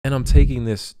And I'm taking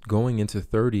this going into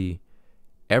 30.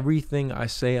 Everything I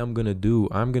say I'm going to do,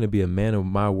 I'm going to be a man of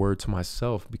my word to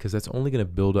myself, because that's only going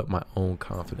to build up my own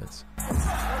confidence.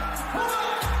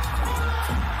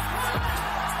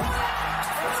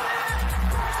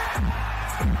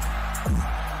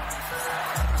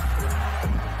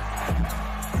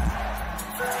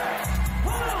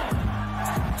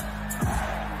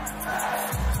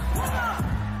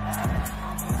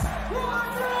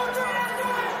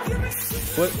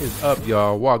 What is up,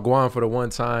 y'all? Wagwan for the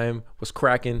one time. What's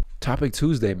cracking? Topic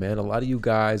Tuesday, man. A lot of you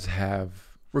guys have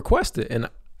requested, and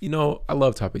you know, I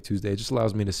love Topic Tuesday. It just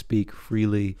allows me to speak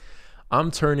freely. I'm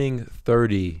turning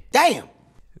 30. Damn.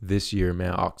 This year,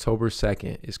 man. October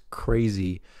 2nd. Is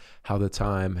crazy how the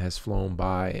time has flown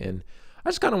by, and I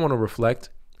just kind of want to reflect,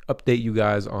 update you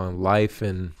guys on life,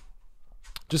 and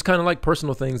just kind of like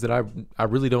personal things that I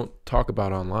really don't talk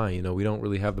about online. You know, we don't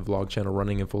really have the vlog channel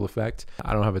running in full effect.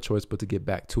 I don't have a choice but to get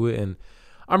back to it, and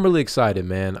I'm really excited,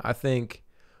 man. I think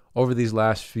over these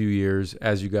last few years,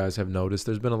 as you guys have noticed,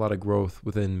 there's been a lot of growth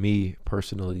within me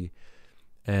personally,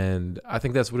 and I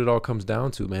think that's what it all comes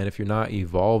down to, man. If you're not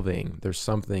evolving, there's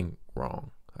something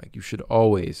wrong. Like, you should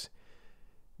always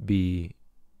be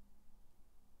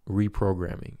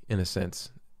reprogramming, in a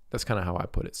sense. That's kind of how I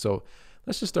put it. So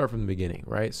let's just start from the beginning,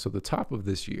 right? So the top of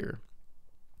this year,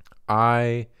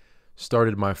 I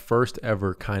started my first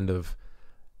ever kind of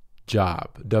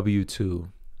job, W-2.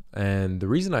 And the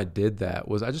reason I did that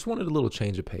was I just wanted a little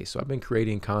change of pace. So I've been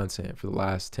creating content for the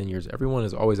last 10 years. Everyone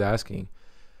is always asking,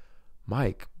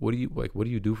 Mike, what do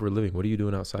you do for a living? What are you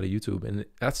doing outside of YouTube? And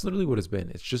that's literally what it's been.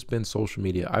 It's just been social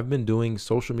media. I've been doing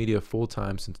social media full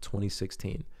time since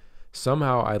 2016.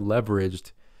 Somehow I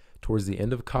leveraged towards the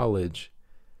end of college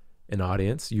an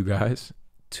audience, you guys,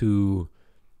 to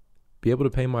be able to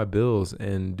pay my bills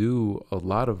and do a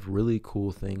lot of really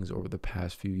cool things over the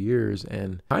past few years,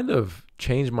 and kind of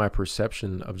change my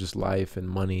perception of just life and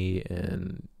money,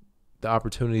 and the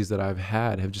opportunities that I've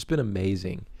had have just been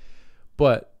amazing.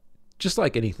 But just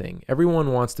like anything,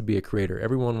 everyone wants to be a creator.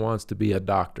 Everyone wants to be a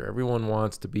doctor. Everyone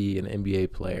wants to be an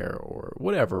NBA player or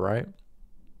whatever, right?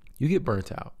 You get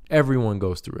burnt out. Everyone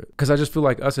goes through it. Because I just feel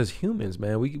like us as humans,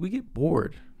 man, we get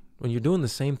bored. When you're doing the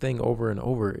same thing over and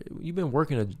over, you've been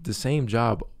working the same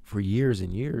job for years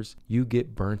and years, you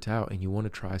get burnt out and you want to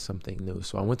try something new.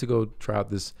 So I went to go try out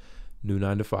this new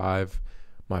 9-to-5,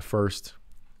 my first.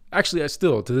 Actually,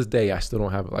 to this day, I still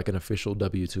don't have like an official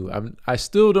W-2. I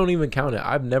still don't even count it.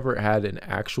 I've never had an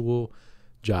actual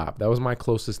job. That was my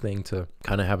closest thing to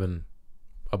kind of having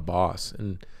a boss.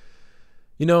 And,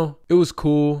 you know, it was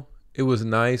cool. It was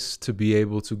nice to be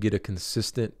able to get a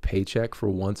consistent paycheck for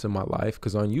once in my life,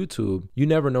 because on YouTube, you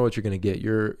never know what you're going to get.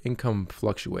 Your income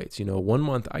fluctuates. You know, one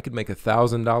month I could make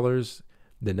 $1,000.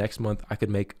 The next month I could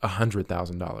make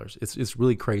 $100,000. It's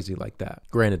really crazy like that.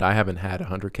 Granted, I haven't had a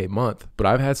 100K month, but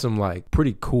I've had some like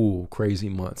pretty cool, crazy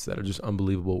months that are just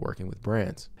unbelievable working with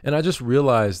brands. And I just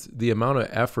realized the amount of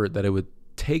effort that it would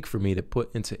take for me to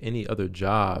put into any other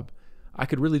job, I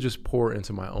could really just pour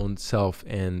into my own self,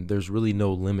 and there's really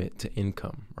no limit to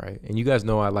income, right? And you guys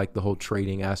know I like the whole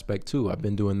trading aspect too. I've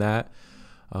been doing that.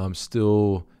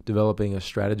 Still developing a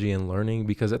strategy and learning,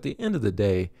 because at the end of the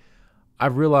day,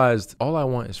 I've realized all I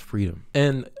want is freedom.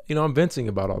 And, you know, I'm venting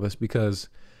about all this because,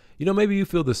 you know, maybe you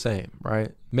feel the same,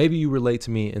 right? Maybe you relate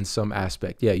to me in some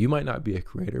aspect. Yeah, you might not be a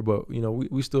creator, but, you know,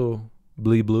 we still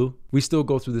bleed blue. We still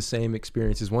go through the same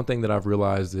experiences. One thing that I've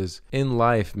realized is in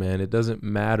life, man, it doesn't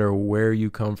matter where you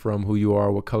come from, who you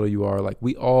are, what color you are. Like,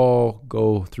 we all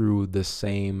go through the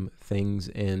same things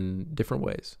in different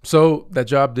ways. So that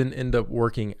job didn't end up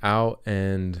working out,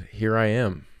 and here I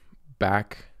am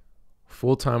back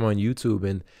full time on YouTube.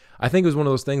 And I think it was one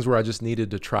of those things where I just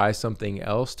needed to try something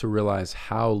else to realize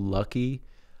how lucky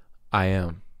I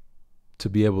am to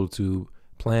be able to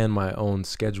plan my own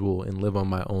schedule and live on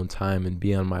my own time and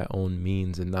be on my own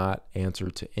means and not answer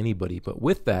to anybody. But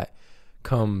with that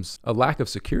comes a lack of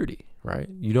security, right?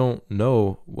 You don't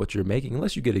know what you're making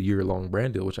unless you get a year-long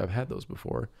brand deal, which I've had those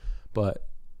before. But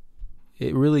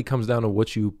it really comes down to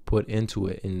what you put into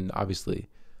it. And obviously,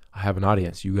 I have an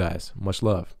audience, you guys, much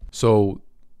love. So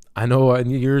I know in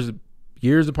years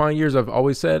upon years, I've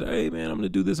always said, hey man, I'm going to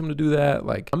do this, I'm going to do that.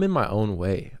 Like, I'm in my own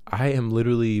way. I am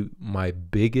literally my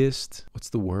biggest,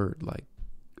 like,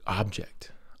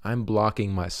 object. I'm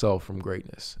blocking myself from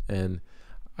greatness. And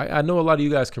I know a lot of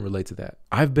you guys can relate to that.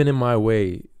 I've been in my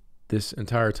way this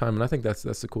entire time. And I think that's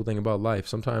the cool thing about life.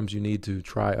 Sometimes you need to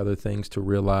try other things to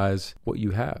realize what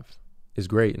you have is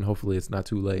great. And hopefully it's not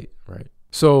too late, right?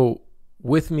 So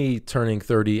with me turning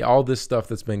 30, all this stuff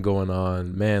that's been going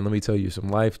on, man, let me tell you, some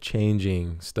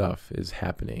life-changing stuff is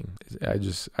happening.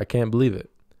 I can't believe it.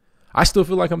 I still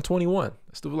feel like I'm 21. I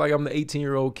still feel like I'm the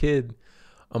 18-year-old kid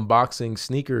unboxing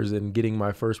sneakers and getting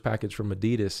my first package from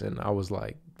Adidas. And I was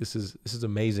like, this is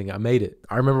amazing. I made it.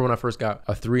 I remember when I first got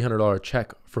a $300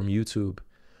 check from YouTube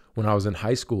when I was in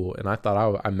high school, and I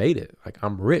thought I made it. Like,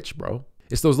 I'm rich, bro.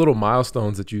 It's those little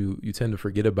milestones that you tend to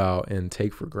forget about and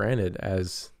take for granted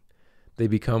as they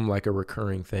become like a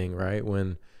recurring thing, right?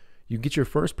 When you get your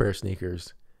first pair of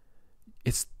sneakers,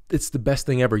 it's the best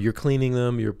thing ever. You're cleaning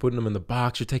them, you're putting them in the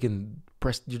box,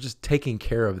 you're just taking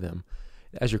care of them.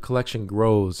 As your collection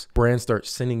grows, brands start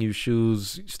sending you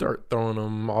shoes, you start throwing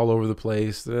them all over the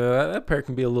place. That pair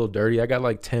can be a little dirty. I got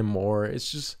like 10 more.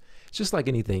 It's just like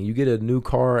anything. You get a new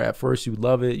car, at first you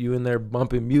love it, you in there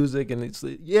bumping music, and it's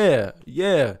like, yeah.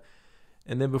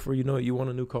 And then before you know it, you want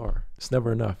a new car. It's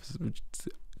never enough. It's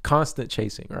constant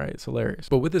chasing, right? It's hilarious.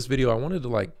 But with this video, I wanted to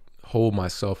like hold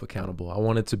myself accountable. I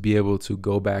wanted to be able to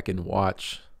go back and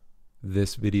watch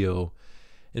this video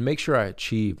and make sure I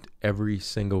achieved every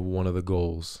single one of the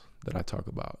goals that I talk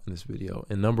about in this video.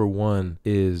 And number one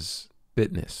is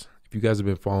fitness. If you guys have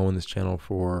been following this channel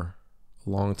for a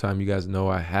long time, you guys know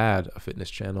I had a fitness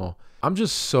channel. I'm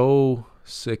just so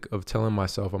sick of telling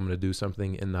myself I'm going to do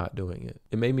something and not doing it.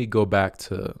 It made me go back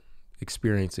to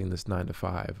experiencing this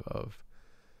 9-to-5 of,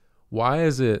 why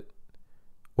is it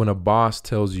when a boss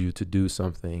tells you to do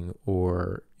something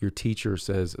or your teacher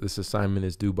says this assignment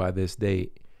is due by this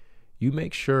date, you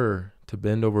make sure to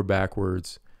bend over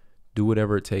backwards, do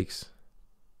whatever it takes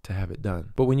to have it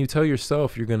done. But when you tell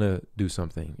yourself you're going to do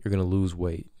something, you're going to lose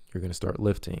weight, you're going to start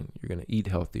lifting, you're going to eat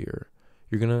healthier,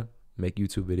 you're going to make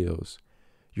YouTube videos,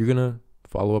 you're going to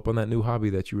follow up on that new hobby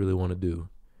that you really want to do,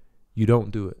 you don't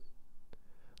do it.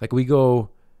 Like, we go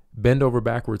bend over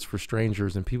backwards for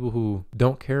strangers and people who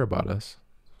don't care about us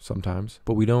sometimes,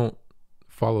 but we don't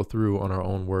follow through on our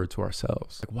own word to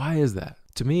ourselves. Like, why is that?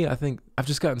 To me, I think I've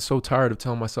just gotten so tired of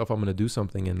telling myself I'm going to do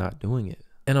something and not doing it.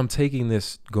 And I'm taking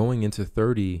this going into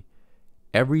 30.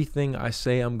 Everything I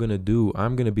say I'm going to do,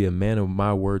 I'm going to be a man of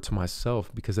my word to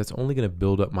myself, because that's only going to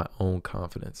build up my own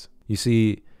confidence. You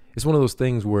see, it's one of those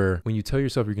things where when you tell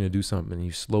yourself you're going to do something and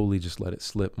you slowly just let it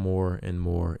slip more and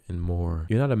more and more,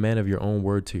 you're not a man of your own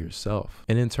word to yourself.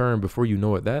 And in turn, before you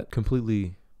know it, that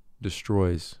completely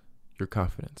destroys your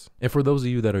confidence. And for those of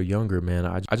you that are younger, man,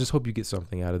 I just hope you get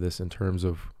something out of this in terms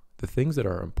of the things that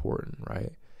are important,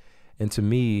 right? And to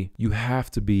me, you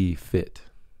have to be fit.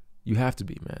 You have to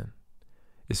be, man.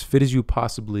 As fit as you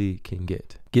possibly can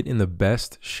get. Get in the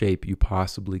best shape you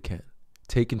possibly can.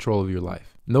 Take control of your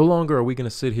life. No longer are we going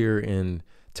to sit here and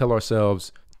tell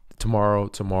ourselves tomorrow.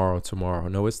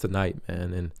 No, it's tonight,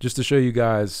 man. And just to show you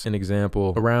guys an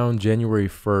example, around January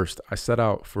 1st, I set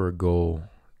out for a goal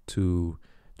to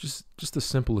just the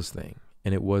simplest thing.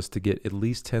 And it was to get at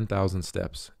least 10,000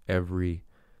 steps every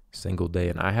single day.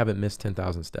 And I haven't missed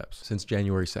 10,000 steps since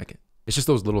January 2nd. It's just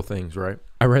those little things, right?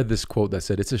 I read this quote that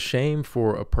said, it's a shame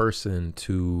for a person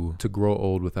to grow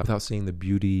old without seeing the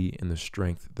beauty and the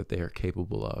strength that they are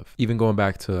capable of. Even going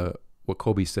back to what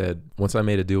Kobe said, once I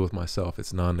made a deal with myself,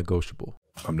 it's non-negotiable.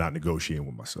 I'm not negotiating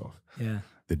with myself. Yeah.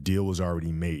 The deal was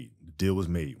already made. The deal was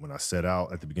made. When I set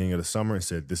out at the beginning of the summer and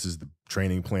said, this is the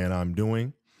training plan I'm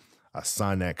doing, I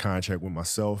signed that contract with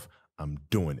myself. I'm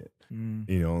doing it.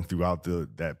 You know, throughout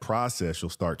that process, you'll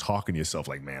start talking to yourself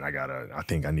like, man, I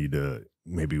think I need to,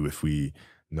 maybe if we,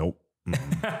 nope. No,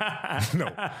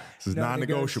 this is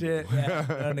non-negotiable. Yeah,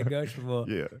 non-negotiable.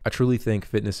 Yeah. I truly think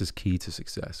fitness is key to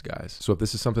success, guys. So if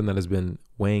this is something that has been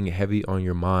weighing heavy on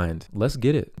your mind, let's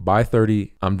get it. By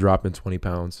 30, I'm dropping 20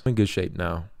 pounds. I'm in good shape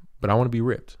now, but I want to be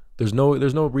ripped. There's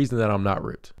no reason that I'm not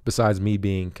ripped, besides me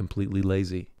being completely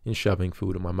lazy and shoving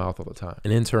food in my mouth all the time.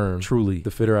 And in turn, truly, the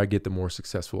fitter I get, the more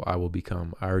successful I will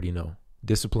become. I already know.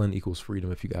 Discipline equals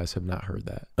freedom, if you guys have not heard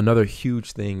that. Another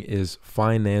huge thing is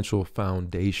financial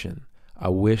foundation. I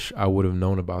wish I would have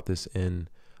known about this in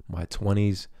my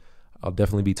 20s. I'll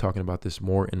definitely be talking about this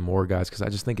more and more, guys, because I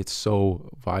just think it's so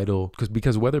vital.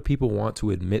 Because whether people want to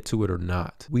admit to it or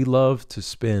not, we love to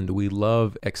spend. We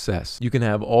love excess. You can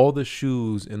have all the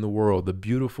shoes in the world, the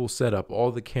beautiful setup,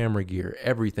 all the camera gear,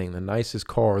 everything, the nicest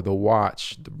car, the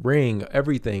watch, the ring,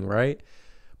 everything, right?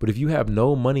 But if you have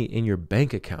no money in your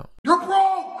bank account, you're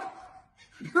broke.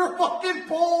 You're fucking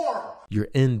poor. You're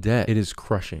in debt. It is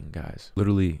crushing, guys.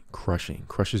 Literally crushing.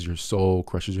 Crushes your soul,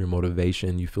 crushes your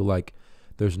motivation. You feel like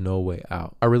there's no way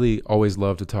out. I really always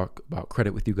love to talk about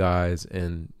credit with you guys,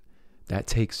 and that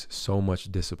takes so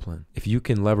much discipline. If you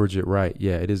can leverage it right,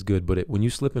 yeah, it is good. But when you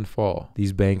slip and fall,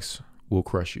 these banks will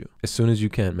crush you. As soon as you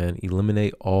can, man,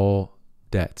 eliminate all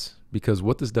debts. Because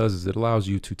what this does is it allows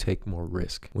you to take more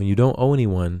risk. When you don't owe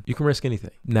anyone, you can risk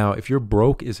anything. Now, if you're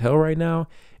broke as hell right now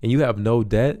and you have no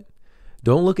debt,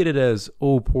 Don't look at it as,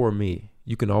 oh, poor me.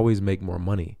 You can always make more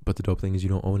money. But the dope thing is you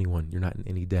don't owe anyone. You're not in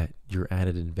any debt. You're at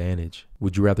an advantage.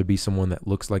 Would you rather be someone that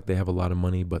looks like they have a lot of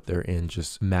money, but they're in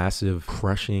just massive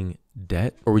crushing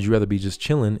debt? Or would you rather be just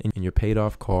chilling in your paid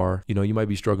off car? You know, you might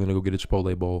be struggling to go get a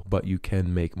Chipotle bowl, but you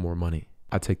can make more money.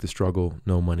 I take the struggle,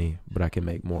 no money, but I can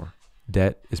make more.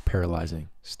 Debt is paralyzing.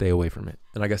 Stay away from it.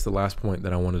 And I guess the last point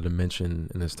that I wanted to mention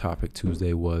in this topic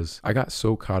Tuesday was I got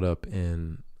so caught up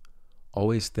in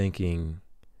always thinking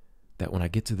that when I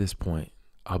get to this point,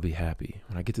 I'll be happy.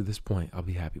 When I get to this point, I'll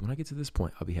be happy. When I get to this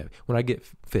point, I'll be happy. When I get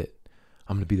fit,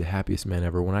 I'm going to be the happiest man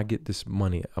ever. When I get this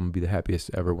money, I'm going to be the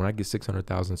happiest ever. When I get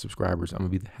 600,000 subscribers, I'm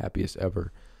going to be the happiest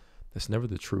ever. That's never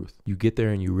the truth. You get there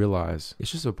and you realize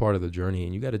it's just a part of the journey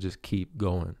and you got to just keep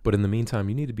going. But in the meantime,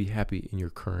 you need to be happy in your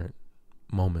current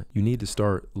moment. You need to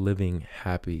start living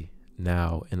happy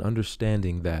now and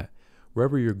understanding that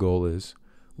wherever your goal is,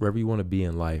 wherever you want to be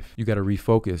in life, you got to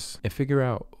refocus and figure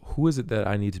out who is it that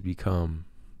I need to become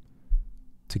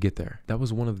to get there. That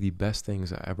was one of the best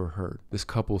things I ever heard. This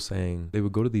couple saying they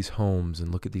would go to these homes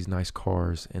and look at these nice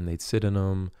cars and they'd sit in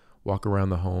them, walk around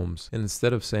the homes. And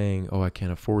instead of saying, oh, I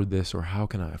can't afford this or how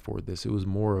can I afford this? It was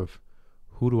more of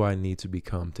who do I need to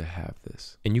become to have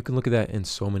this? And you can look at that in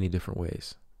so many different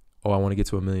ways. Oh, I want to get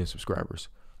to 1 million subscribers.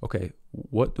 Okay,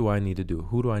 what do I need to do?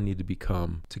 Who do I need to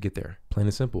become to get there? Plain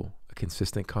and simple, a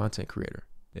consistent content creator.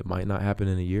 It might not happen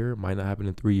in a year, might not happen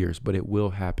in 3 years, but it will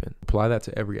happen. Apply that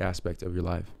to every aspect of your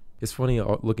life. It's funny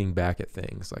looking back at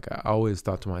things. Like I always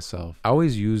thought to myself, I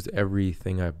always used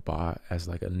everything I bought as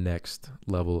like a next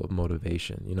level of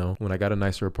motivation. You know, when I got a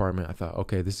nicer apartment, I thought,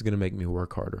 okay, this is going to make me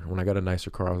work harder. When I got a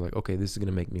nicer car, I was like, okay, this is going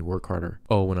to make me work harder.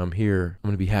 Oh, when I'm here, I'm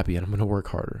going to be happy and I'm going to work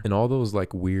harder. And all those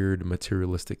like weird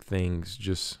materialistic things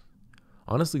just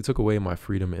honestly took away my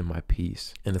freedom and my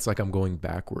peace. And it's like I'm going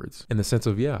backwards in the sense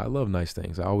of, yeah, I love nice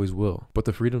things. I always will. But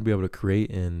the freedom to be able to create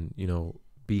and, you know,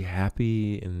 be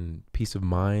happy and peace of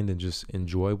mind and just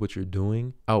enjoy what you're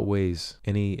doing outweighs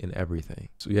any and everything.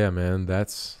 So yeah, man,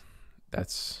 that's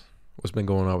what's been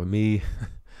going on with me.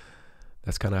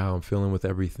 That's kind of how I'm feeling with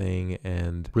everything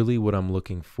and really what I'm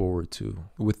looking forward to.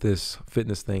 With this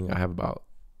fitness thing, I have about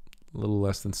a little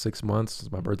less than 6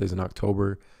 months. My birthday's in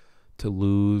October to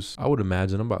lose. I would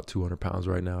imagine I'm about 200 pounds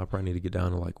right now. I probably need to get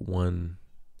down to like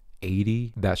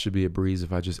 180. That should be a breeze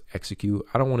if I just execute.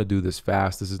 I don't want to do this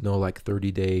fast. This is no like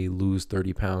 30-day lose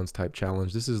 30 pounds type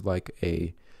challenge. This is like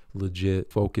a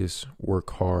legit focus,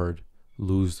 work hard,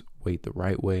 lose weight the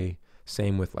right way.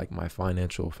 Same with like my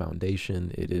financial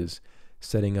foundation. It is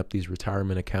setting up these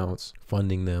retirement accounts,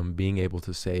 funding them, being able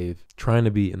to save, trying to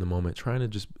be in the moment, trying to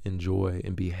just enjoy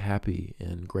and be happy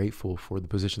and grateful for the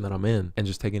position that I'm in and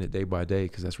just taking it day by day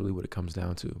because that's really what it comes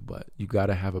down to. But you got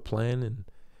to have a plan and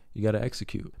you got to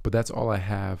execute. But that's all I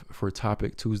have for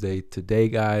Topic Tuesday today,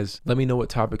 guys. Let me know what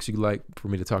topics you'd like for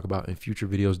me to talk about in future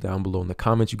videos down below in the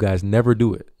comments. You guys never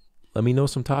do it. Let me know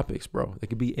some topics, bro. It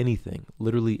could be anything,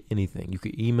 literally anything. You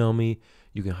could email me,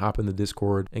 you can hop in the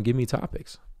Discord and give me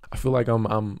topics. I feel like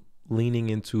I'm leaning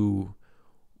into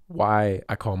why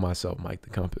I call myself Mike the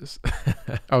Compass.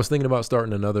 I was thinking about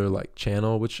starting another like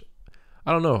channel, which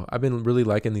I don't know. I've been really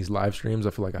liking these live streams.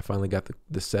 I feel like I finally got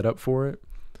the setup for it.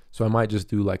 So I might just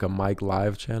do like a Mike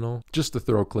live channel just to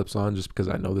throw clips on just because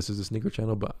I know this is a sneaker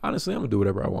channel. But honestly, I'm gonna do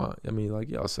whatever I want. I mean, like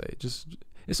y'all say, just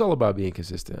it's all about being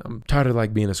consistent. I'm tired of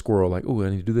like being a squirrel, like, oh, I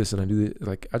need to do this and I do it.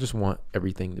 Like, I just want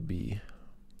everything to be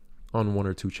on 1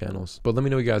 or 2 channels. But let me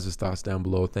know you guys' thoughts down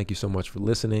below. Thank you so much for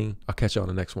listening. I'll catch you on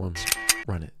the next one.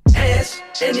 Run it. Hands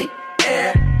in the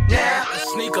air now.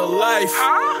 Sneaker life.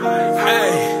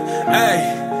 Hey,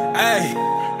 hey, hey,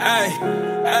 hey,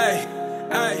 hey,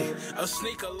 hey. A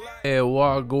sneaker life. Hey,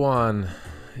 wagwan.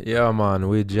 Yeah, man,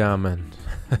 we jamming.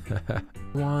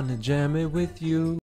 Wanna jam it with you.